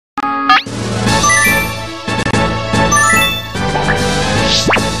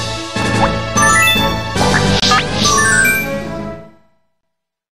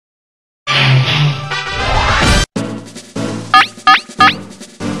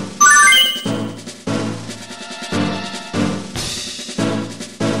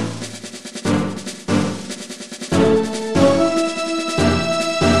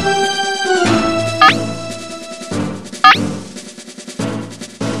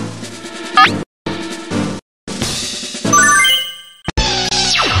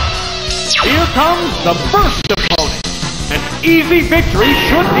comes the first opponent. An easy victory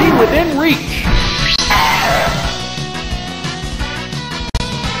should be within reach.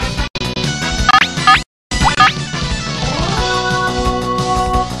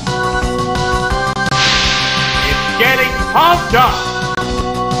 It's getting pumped up.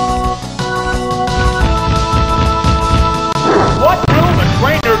 What will the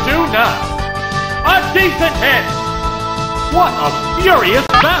trainer do now? A decent hit. What a furious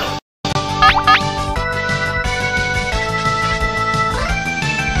battle.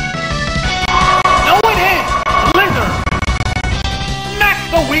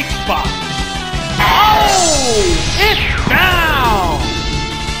 The weak spot. Oh! It's down!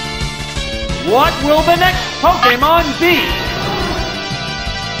 What will the next Pokemon be?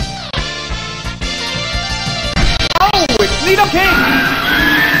 Oh, it's Nidoking!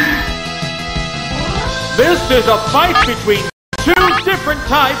 This is a fight between two different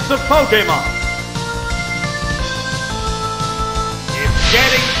types of Pokemon. It's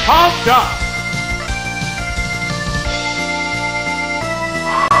getting pumped up.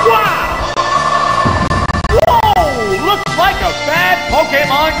 Wow! Whoa! Looks like a bad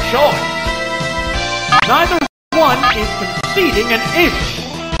Pokemon choice. Neither one is conceding an inch.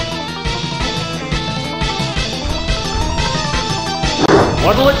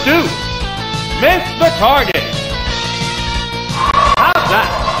 What'll it do? Miss the target. How's that?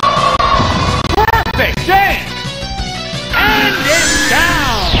 Perfect game! And it's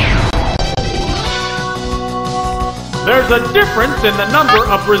down! There's a difference in the number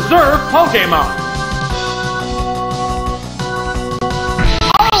of reserve Pokemon.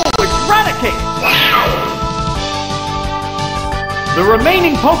 Oh, it's Raticate! The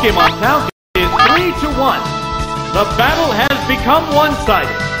remaining Pokemon count is 3-1. The battle has become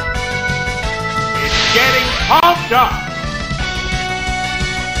one-sided. It's getting pumped up.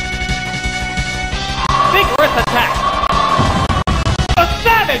 Vigorous attack. A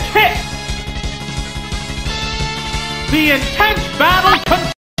savage hit. The intense battle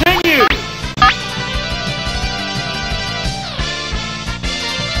continues!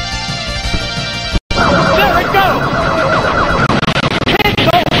 There it goes! Hit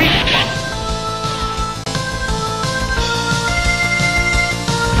the weak spot!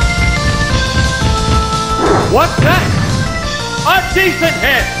 What's that? A decent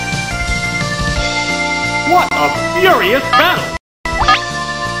hit! What a furious battle!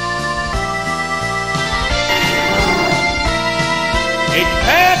 It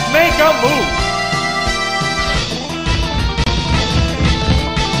can't make a move.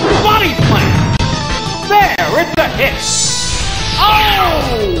 Body slam. There, it's a hit.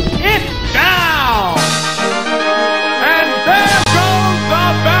 Oh, it's down. And there goes the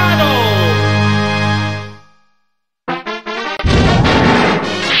battle.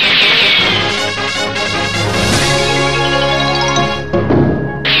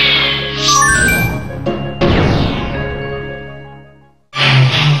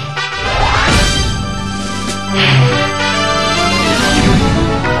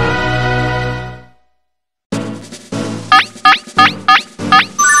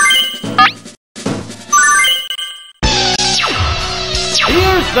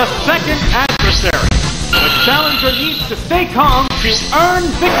 The second adversary. The challenger needs to stay calm to earn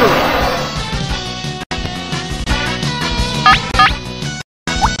victory.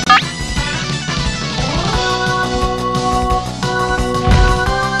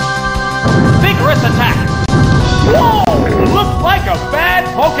 Vigorous attack. Whoa! Looks like a bad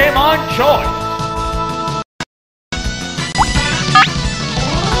Pokemon choice.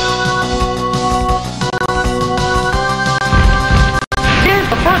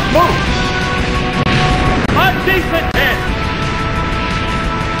 Move. A decent hit.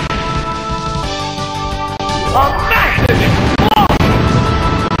 A massive explosion.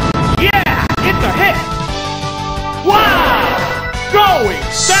 Yeah, it's a hit. Wow! Going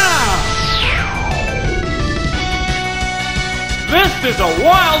down. This is a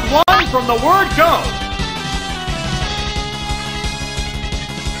wild one from the word go.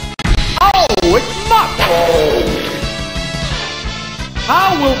 Oh, it's mucked. How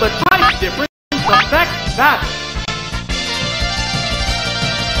will the type difference affect that?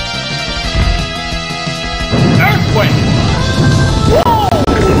 Earthquake! Whoa!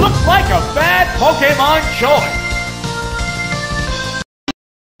 Looks like a bad Pokemon choice.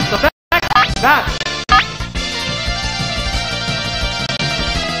 Affect that.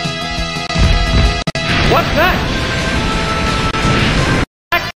 What's that?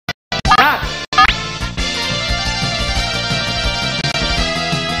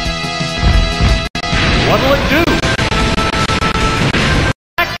 What'll it do?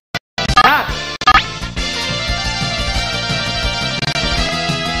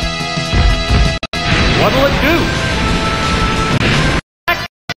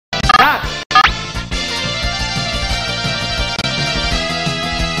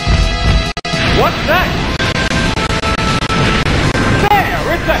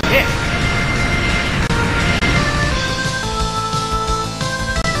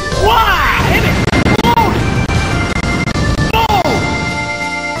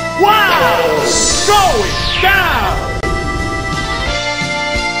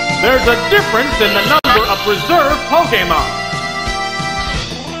 There's a difference in the number of reserve Pokemon.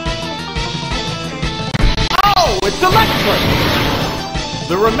 Oh, it's electric!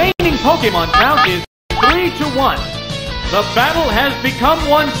 The remaining Pokemon count is 3 to 1. The battle has become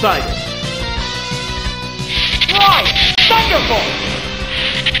one-sided. Right! Thunderbolt!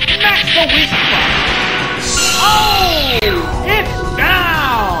 Smack the weak spot! Oh! It's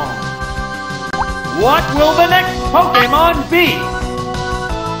down! What will the next Pokemon be?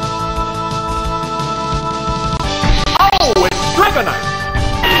 Oh, it's Dragonite!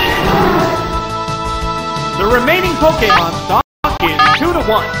 The remaining Pokemon stock is 2 to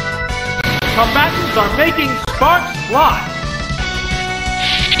 1. Combatants are making sparks fly.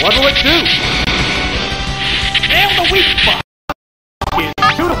 What'll it do? Nail the weak spot! Is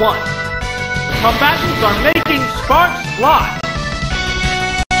 2 to 1. The combatants are making sparks fly.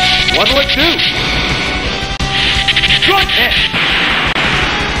 What'll it do? Good hit!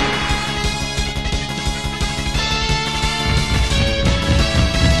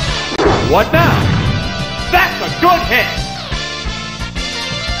 What now? That's a good hit!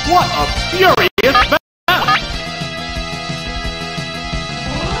 What a furious battle!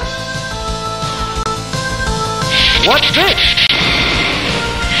 What's this?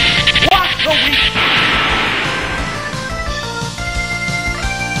 Watch the weak!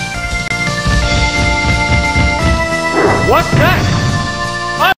 What's that?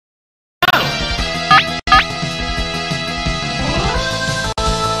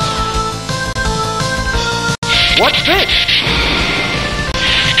 What's this?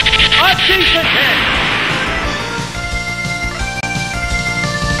 A decent hit!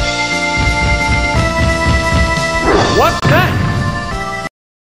 What's that?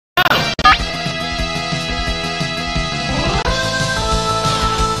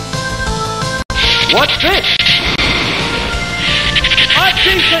 What's this? A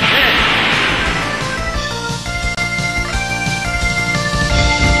decent hit!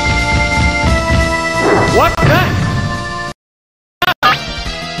 What's that?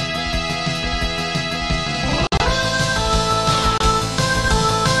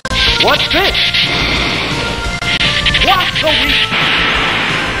 What's this? Watch the weak!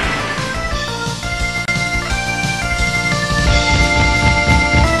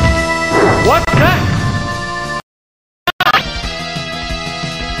 What's that?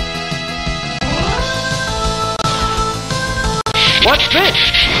 What's this?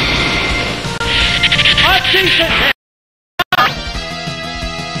 A decent hit!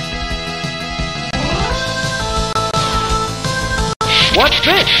 What's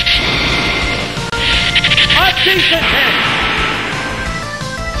this? A decent hit!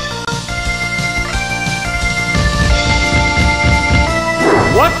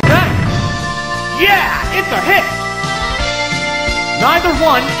 What's that? Yeah, it's a hit! Neither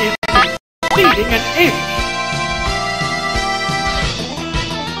one is exceeding an inch.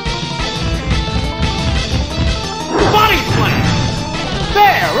 Body slam!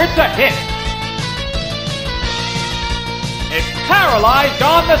 There, it's a hit! It's paralyzed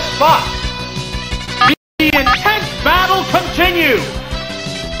on the spot! The intense battle continues!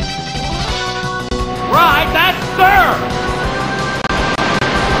 Right, that's serve!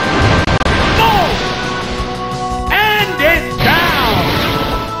 Boom! And it's down!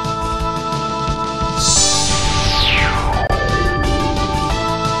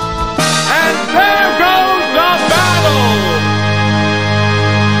 And there goes the battle!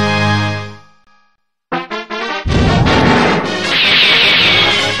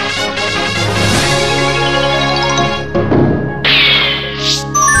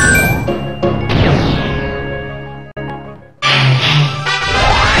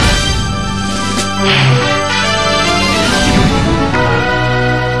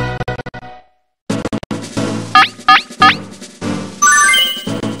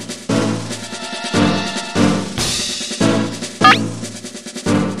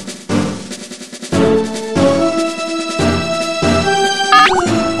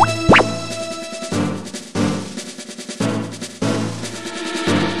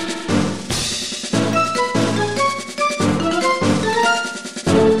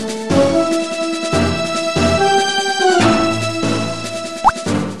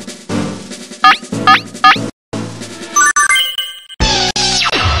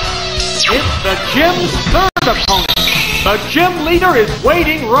 The gym's third opponent. The gym leader is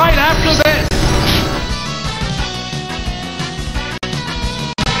waiting right after this.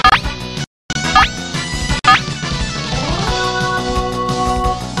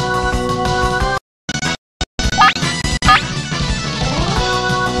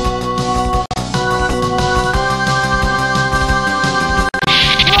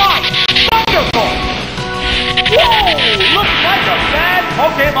 Right,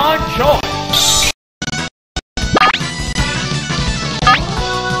 Pokemon choice.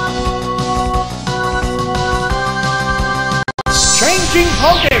 Changing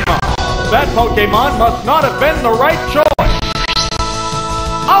Pokemon. That Pokemon must not have been the right choice.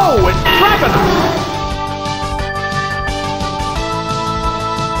 Oh, it's Dragonite.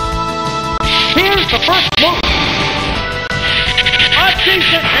 Here's the first move. A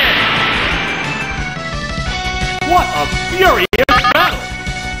decent hit. What a furious battle.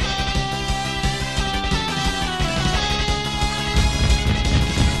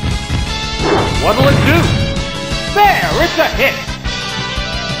 What'll it do? There, it's a hit.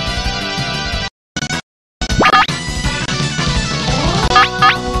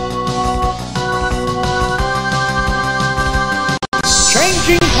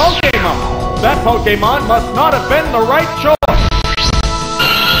 Changing Pokemon. That Pokemon must not have been the right choice.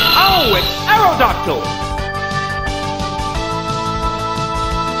 Oh, it's Aerodactyl.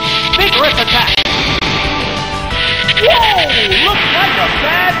 Vigorous attack. Whoa! Looks like a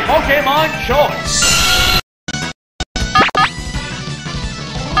bad Pokemon choice.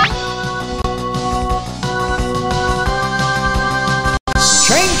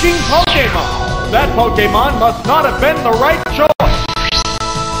 Changing Pokemon. That Pokemon must not have been the right choice.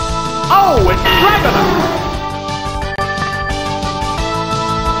 Oh, it's Dragonite.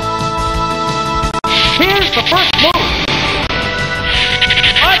 Here's the first move.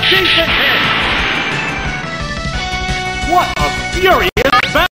 A decent hit. What a furious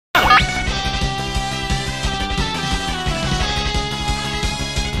battle.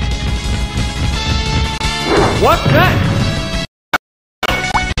 What's next?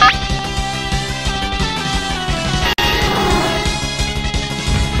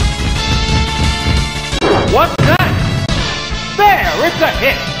 What's next? There, it's a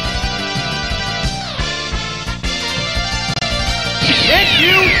hit. Hit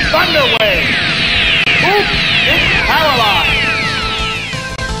you, Thunder Wave. Oops, it's paralyzed.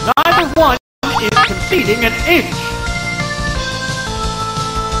 Neither one is conceding an inch.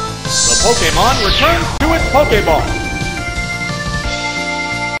 The Pokemon returns to its Pokeball.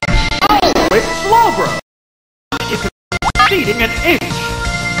 Oh, it's Slowbro. It's conceding an inch.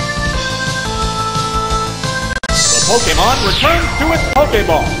 Pokemon returns to its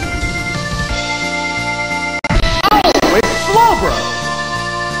Pokeball. Oh, it's Slowbro.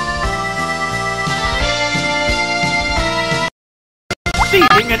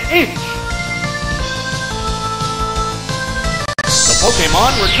 Conceding an inch. The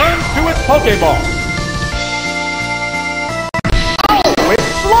Pokemon returns to its Pokeball. Oh, it's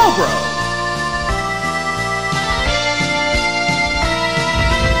Slowbro.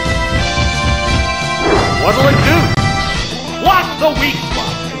 What'll it do? What's the weak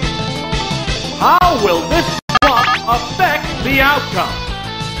spot? How will this swap affect the outcome?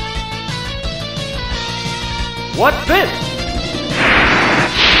 What's this?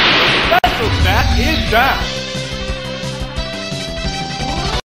 The special stat is down.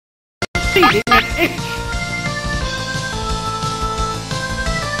 Conceding an inch.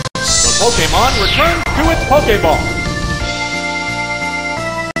 The Pokemon returns to its Pokeball.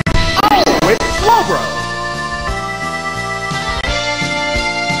 Oh, it's Slowbro.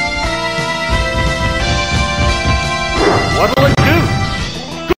 What'll it do?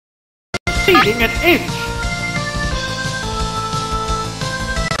 Conceding an inch.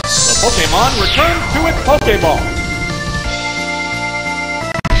 The Pokemon returns to its Pokeball.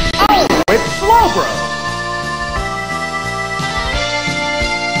 Oh, it's Slowbro.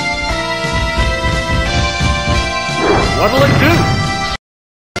 What'll it do?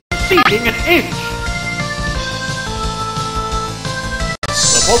 Conceding an inch.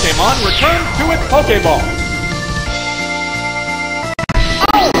 The Pokemon returns to its Pokeball.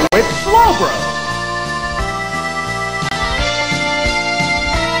 It's Slowbro.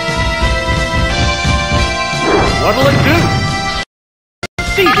 What'll it do?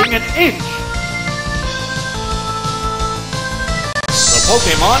 Conceding an inch. The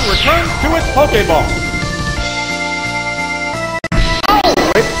Pokemon returns to its Pokeball. Oh,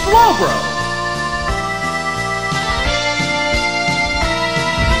 it's Slowbro.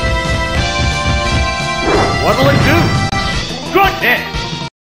 What'll it do? Good hit.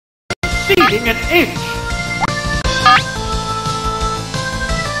 Conceding an inch.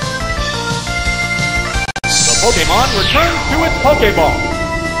 The Pokemon returns to its Pokeball.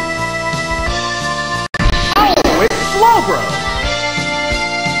 Oh, it's Slowbro.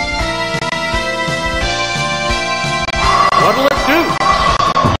 What'll it do?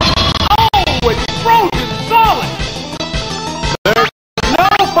 Oh, it's frozen solid. There's no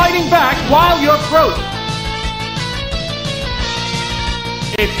fighting back while you're frozen.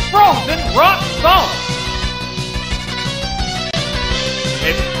 It's frozen rock solid.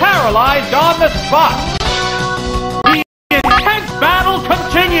 It's paralyzed on the spot. The intense battle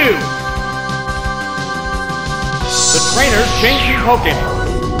continues. The trainer's changing Pokemon.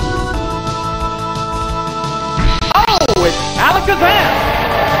 Oh, it's Alakazam!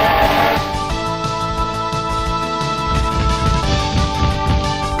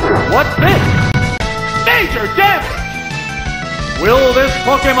 What's this? Major damage! Will this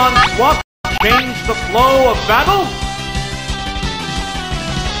Pokemon swap change the flow of battle?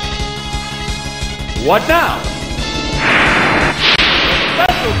 What now? The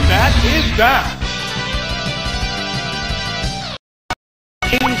special stat is down.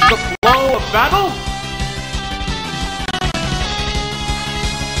 Change the flow of battle?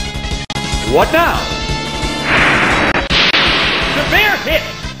 What now? Severe hit!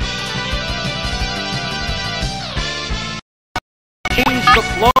 Change the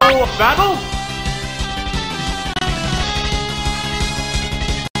flow of battle?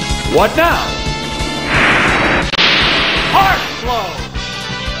 What now? Harsh blow!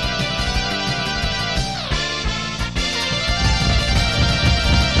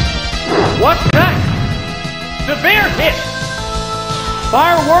 What's next? Severe hit!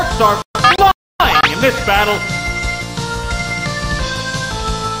 Fireworks are flying in this battle.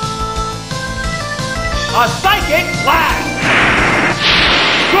 A psychic blast!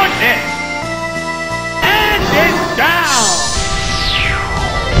 Goodness! And it's down!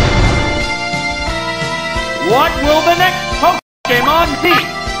 What will the next Pokemon be?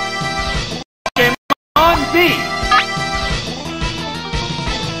 Pokemon be?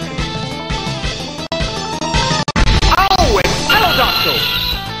 Oh, it's Aerodactyl!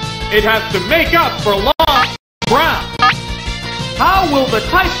 It has to make up for lost ground. How will the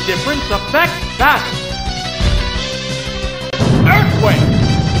type difference affect battle? Earthquake!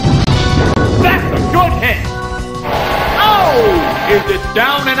 That's a good hit! Oh! Is it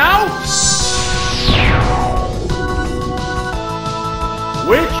down and out?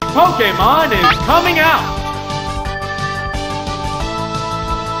 Which Pokemon is coming out?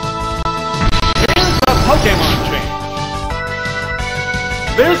 Here's the Pokemon change.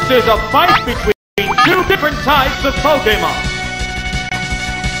 This is a fight between two different types of Pokemon.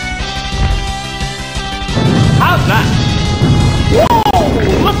 How's that? Whoa!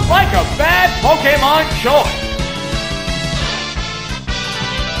 Looks like a bad Pokemon choice.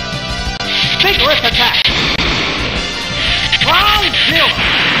 Vigorous attack. Ground zero.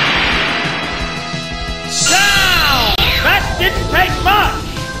 Down! That didn't take much.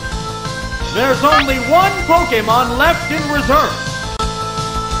 There's only one Pokemon left in reserve.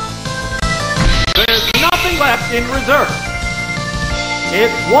 There's nothing left in reserve.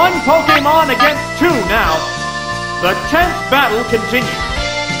 It's one Pokemon against two now. The tense battle continues.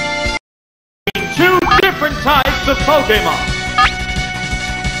 Two different types of Pokemon.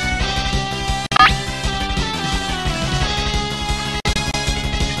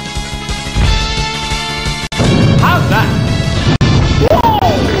 How's that? Whoa!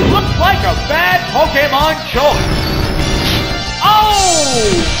 Looks like a bad Pokemon choice.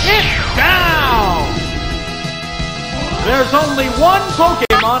 Oh! It's down! There's only one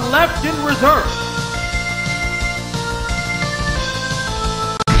Pokemon left in reserve.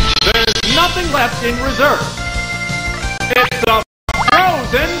 There's nothing left in reserve. It's a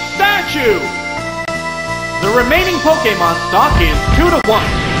frozen statue! The remaining Pokemon stock is 2-1.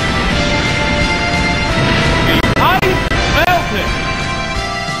 Ice melted!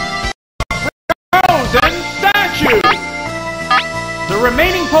 Frozen statue! The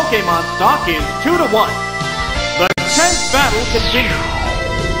remaining Pokemon stock is 2-1. The tense battle continues.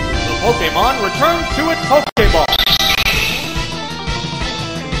 The Pokemon returns to its Pokeball.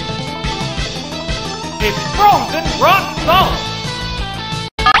 It's frozen rock solid.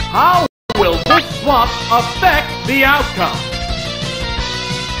 How will this swap affect the outcome?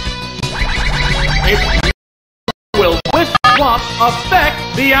 Will this swap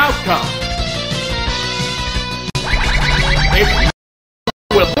affect the outcome?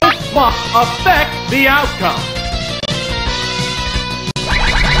 Will this swap affect the outcome?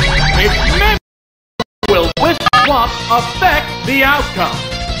 Will this swap affect the outcome?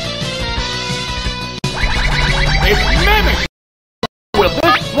 It's mimic. Will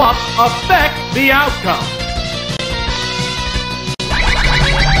this swap affect the outcome?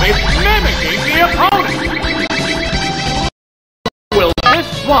 It's mimicking the opponent. Will this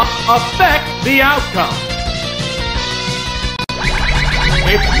swap affect the outcome?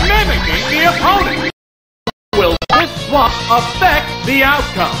 It's mimicking the opponent. Will this swap affect the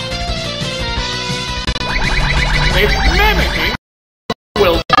outcome? It's mimicking.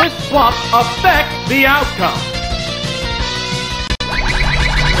 Will this swap affect the outcome?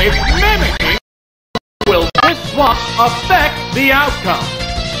 It's mimicking. Will this swap affect the outcome?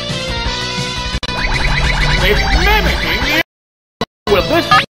 It's mimicking. Will this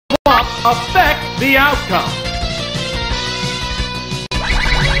swap affect the outcome?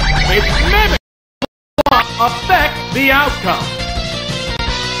 It's mimicking. Swap affect the outcome.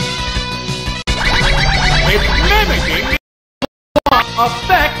 It's mimicking. Swap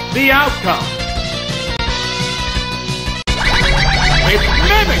affect the outcome. It's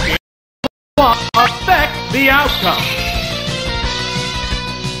mimicking. Swap affect the outcome.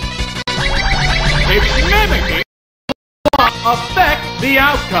 It's mimicking. Swap affect the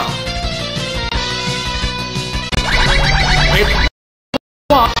outcome. It's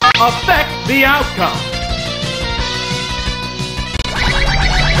swap affect the outcome.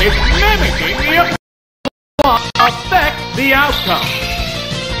 It's mimicking the swap affect the outcome.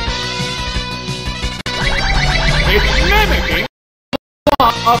 It's mimicking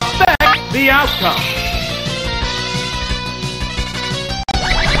swap affect the outcome.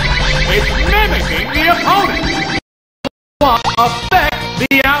 It's mimicking the opponent. Swap affect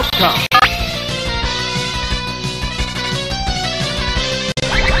the outcome.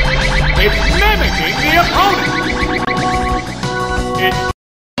 It's mimicking the opponent. It's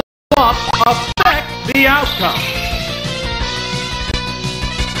swap affect the outcome.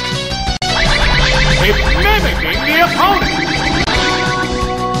 It's mimicking the opponent.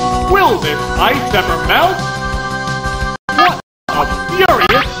 Will this ice ever melt? What a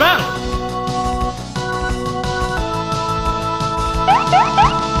furious battle!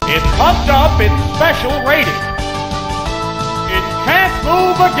 It pumped up its special rating. It can't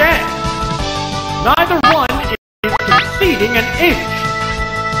move again. Neither one is conceding an inch.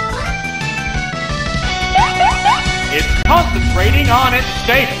 It's concentrating on its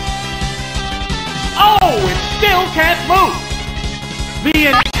status. Oh, it still can't move. The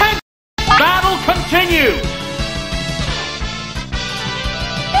intense battle continues.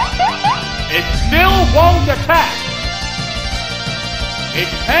 It still won't attack. It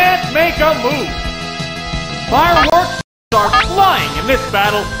can't make a move. Fireworks are flying in this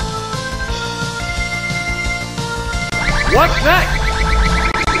battle. What's next?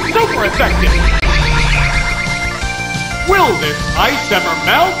 Super effective. Will this ice ever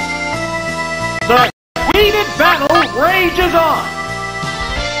melt? The heated battle rages on.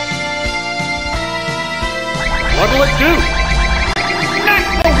 What'll it do? Smack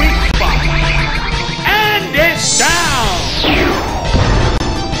the weak spot. And it's down.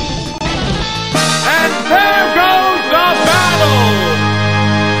 And there goes the battle.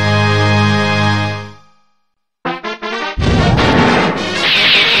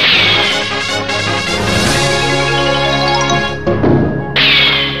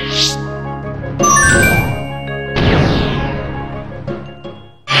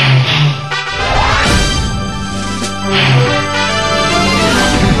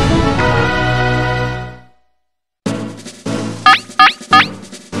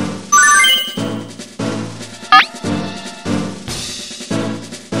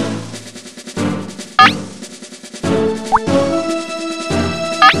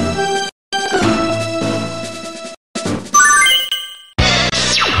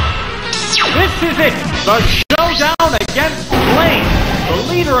 The showdown against Flame. The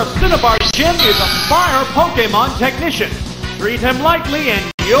leader of Cinnabar Gym is a fire Pokemon technician. Treat him lightly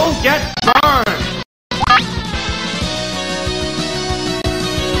and you'll get burned.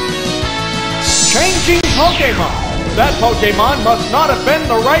 Changing Pokemon. That Pokemon must not have been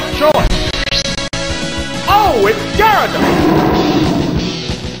the right choice. Oh, it's Gyarados.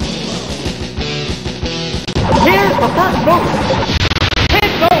 Here's the first move.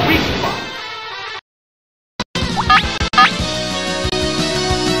 Hit the weak spot.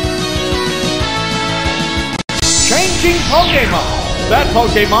 Changing Pokemon. That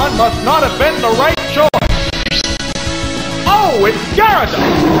Pokemon must not have been the right choice. Oh, it's Gyarados.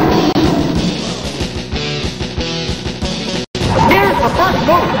 Here's the first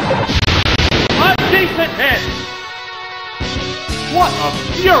move. A decent hit. What a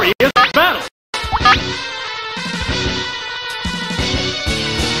furious battle.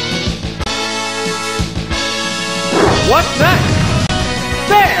 What's next?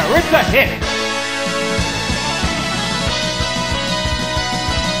 There, it's a hit.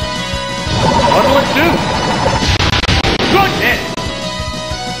 What'll it do? Good hit!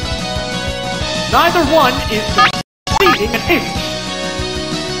 Neither one is conceding an inch.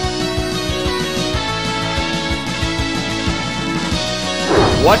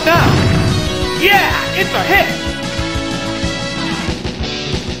 What now? Yeah, it's a hit!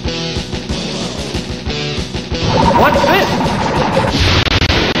 What's this?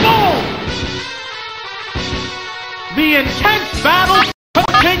 Boom! The intense battle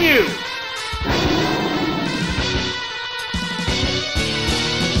continues!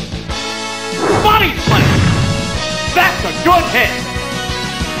 Body slam! That's a good hit!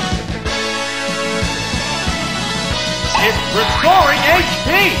 It's restoring HP!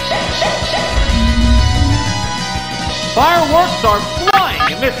 Fireworks are flying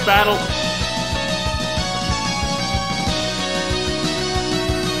in this battle!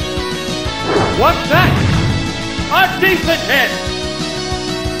 What's that? A decent hit!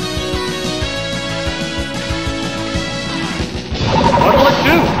 What'll it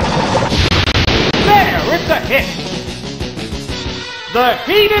do? There, it's a hit! The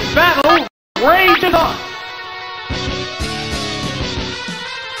heated battle rages on!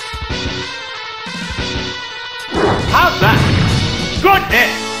 How's that? Good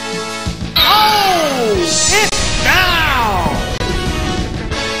hit! Oh! It's down!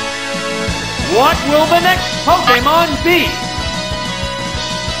 What will the next Pokemon be?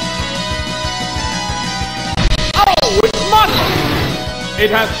 Oh, it's Muscle! It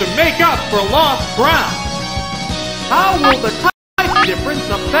has to make up for lost ground. How will the type difference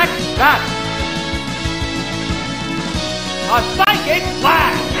affect that? A Psychic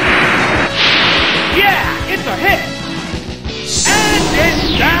Blast! Yeah, it's a hit! And it's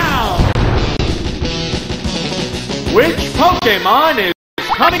down! Which Pokemon is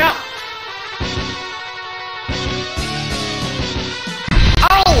coming out?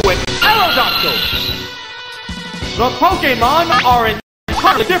 Oh, it's Aerodactyl! The Pokemon are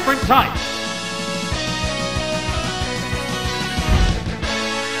entirely different types.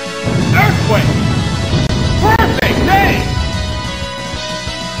 Earthquake! Perfect day!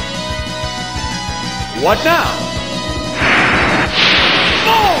 What now?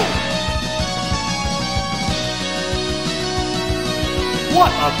 Oh!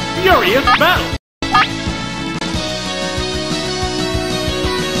 What a furious battle!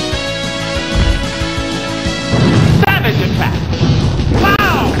 Savage attack!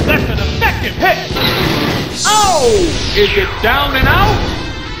 Wow! That's an effective hit! Oh! Is it down and out?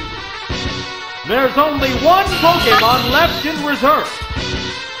 There's only one Pokemon left in reserve.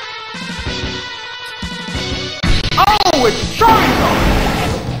 Oh, it's Charizard!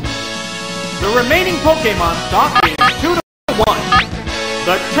 The remaining Pokemon stock is 2-1.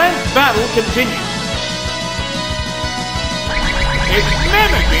 The 10th battle continues. It's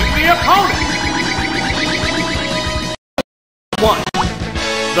mimicking the opponent. 1.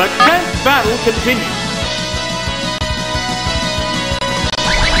 The 10th battle continues.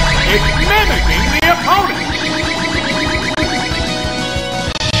 It's mimicking the opponent.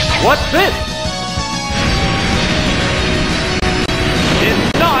 What's this? It's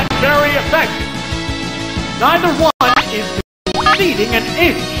not very effective. Neither one is conceding an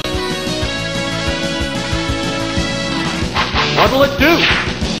inch. What'll it do?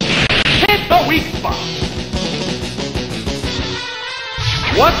 Hit the weak spot.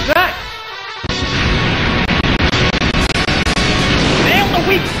 What's that? Nail the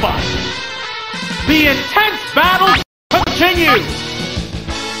weak spot. The intense battle continues.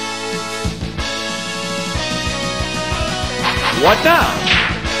 What now?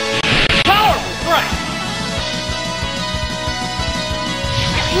 Powerful strike!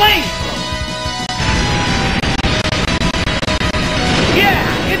 Flamethrower! Yeah,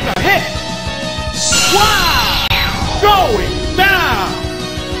 it's a hit! Wow! Going down!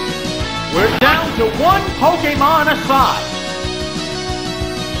 We're down to one Pokemon aside.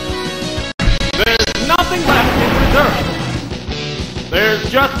 There's nothing left in reserve. There's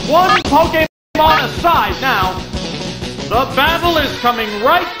just one Pokemon aside now. The battle is coming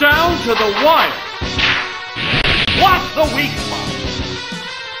right down to the wire. Watch the weak spot.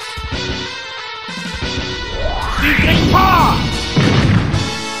 Cinnabar!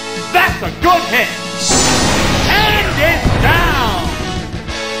 That's a good hit. And it's down.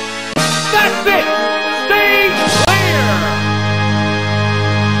 That's it.